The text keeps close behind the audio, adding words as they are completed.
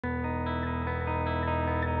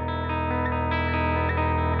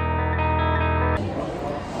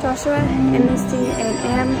Joshua and Misty and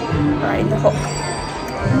Em are riding the Hulk.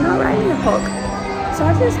 I'm not riding the Hulk. So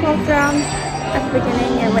I just walked around at the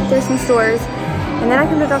beginning and went through some stores. And then I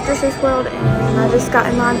came to Dr. Seuss World and I just got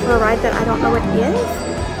in line for a ride that I don't know what it is.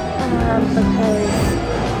 Because I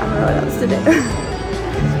don't know what else to do.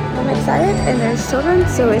 I'm excited and there's children,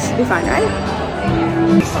 so it should be fun, right?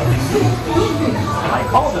 I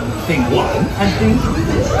call them thing 1 and thing 2.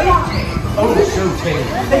 Oh, so tame.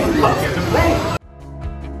 They come here to play.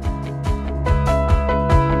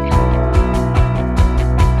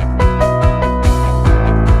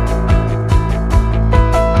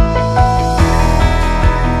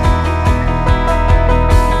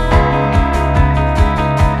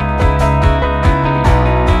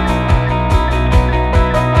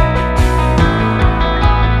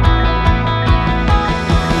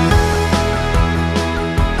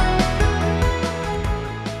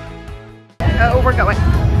 We're going.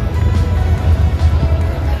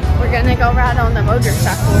 We're gonna go ride on the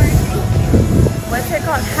motorcycle. What's it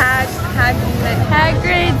called?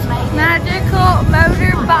 Hagrid's Magical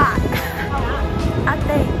Motorbike. I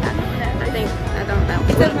think. I don't know.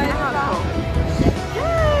 It's a motorcycle.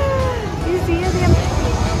 You see it?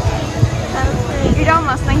 You'd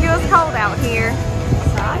almost think it was cold out here.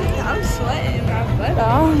 I'm sweating my butt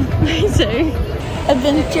off. Me too.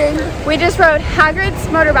 Adventure. We just rode Hagrid's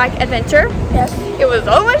motorbike adventure. Yes. It was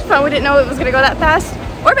so much fun. We didn't know it was gonna go that fast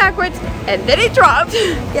or backwards, and then it dropped.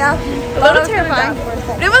 Yeah. A little terrifying.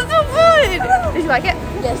 But it was so fun. Did you like it?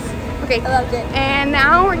 Yes. Okay. I loved it. And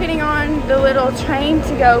now we're getting on the little train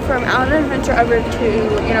to go from Island Adventure over to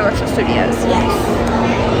Universal Studios. Yes.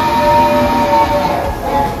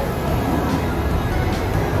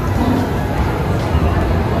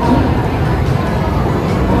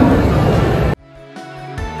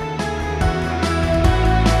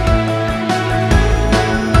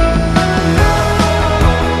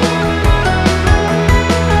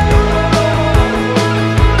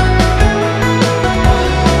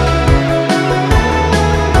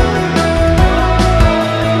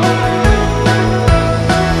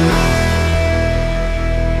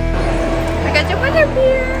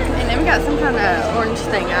 Some kind of orange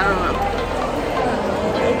thing, I don't know.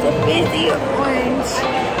 It's a busy orange.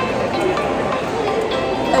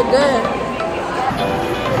 Good.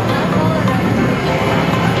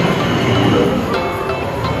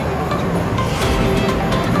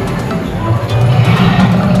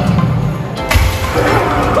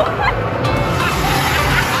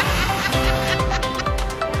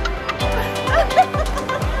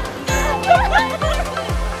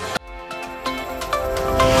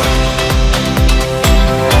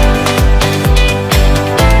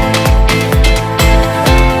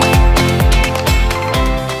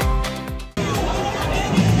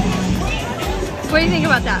 What do you think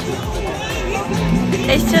about that?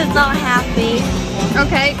 It's just not happy.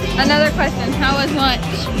 Okay, another question. How was lunch?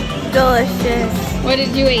 Delicious. What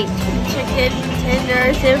did you eat? Chicken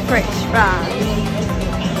tenders and french fries.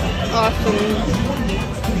 Awesome.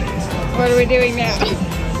 What are we doing now?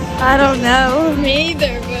 I don't know. Me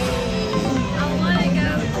either, but I want to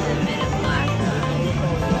go to the Men in Black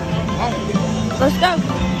ride. Let's go.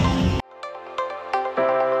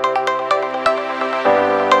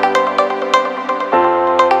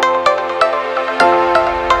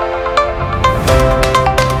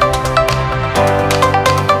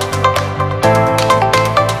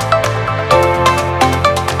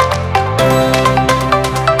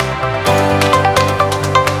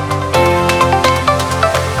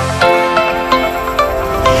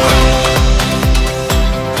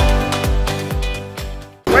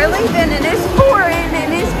 and it's pouring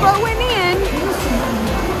and it's flowing in.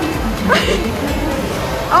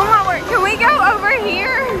 Oh my word, can we go over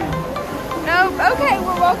here? Nope, okay,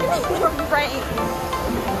 we're walking in the rain.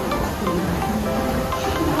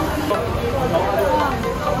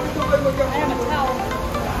 I have a towel.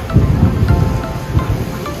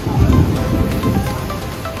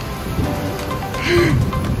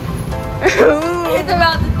 It's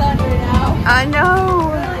about to thunder now. I know.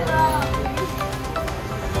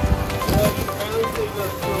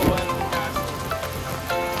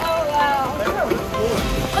 Oh wow.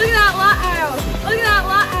 Look at that lighthouse. Look at that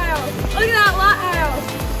lighthouse. Look at that lighthouse.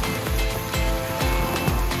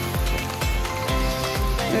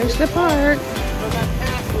 There's the park.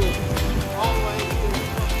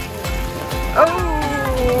 Oh.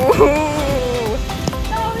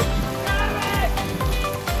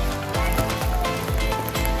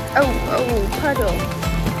 Oh, puddle.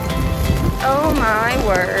 Oh my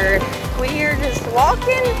word. We are just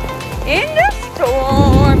walking in the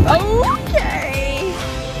storm. Okay.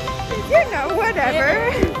 You know,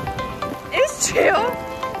 whatever. It's chill.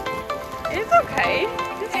 It's okay.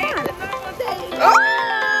 It's fine. Oh!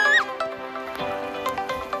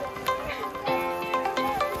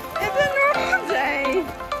 It's a normal day.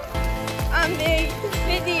 I'm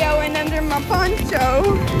videoing under my poncho.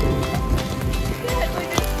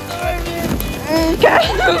 Okay.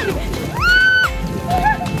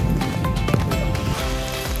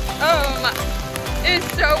 It's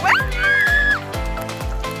so wet.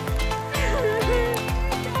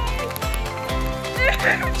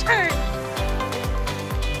 Turn.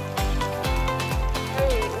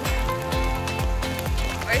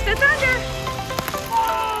 Where's the thunder?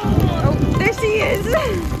 Oh, there she is.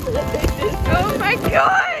 Oh my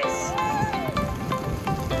God.